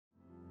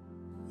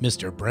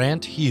Mr.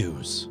 Brant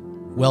Hughes.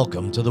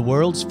 Welcome to the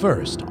world's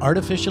first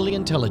artificially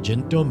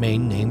intelligent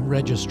domain name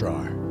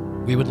registrar.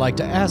 We would like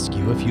to ask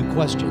you a few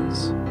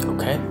questions.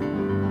 Okay.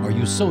 Are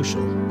you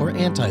social or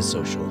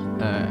antisocial?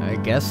 I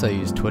guess I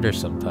use Twitter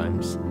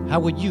sometimes.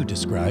 How would you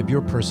describe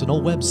your personal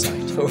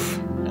website?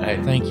 Oof.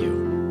 Thank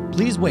you.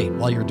 Please wait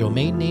while your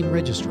domain name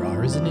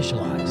registrar is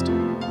initialized.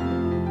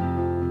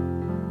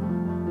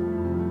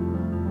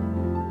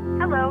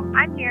 Hello,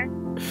 I'm here.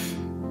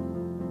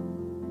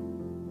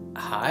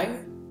 Hi?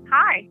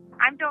 Hi,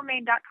 I'm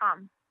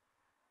domain.com.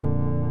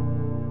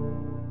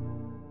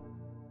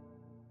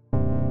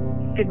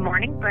 Good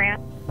morning,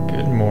 Brant.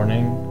 Good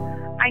morning.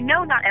 I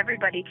know not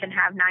everybody can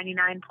have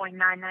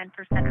 99.99%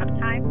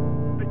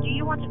 uptime, but do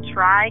you want to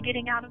try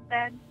getting out of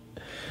bed?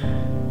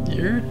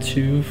 You're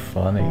too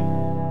funny.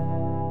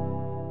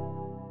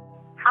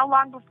 How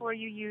long before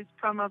you use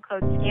promo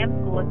code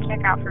SCAMSCHOOL at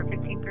checkout for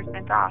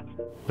 15% off?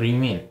 What do you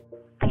mean?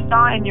 I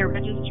saw in your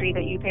registry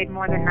that you paid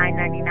more than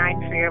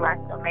 $9.99 for your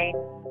last domain.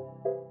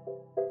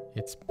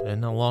 It's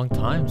been a long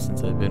time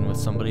since I've been with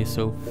somebody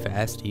so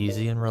fast,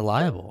 easy, and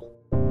reliable.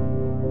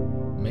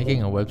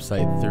 Making a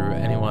website through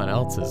anyone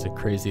else is a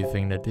crazy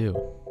thing to do.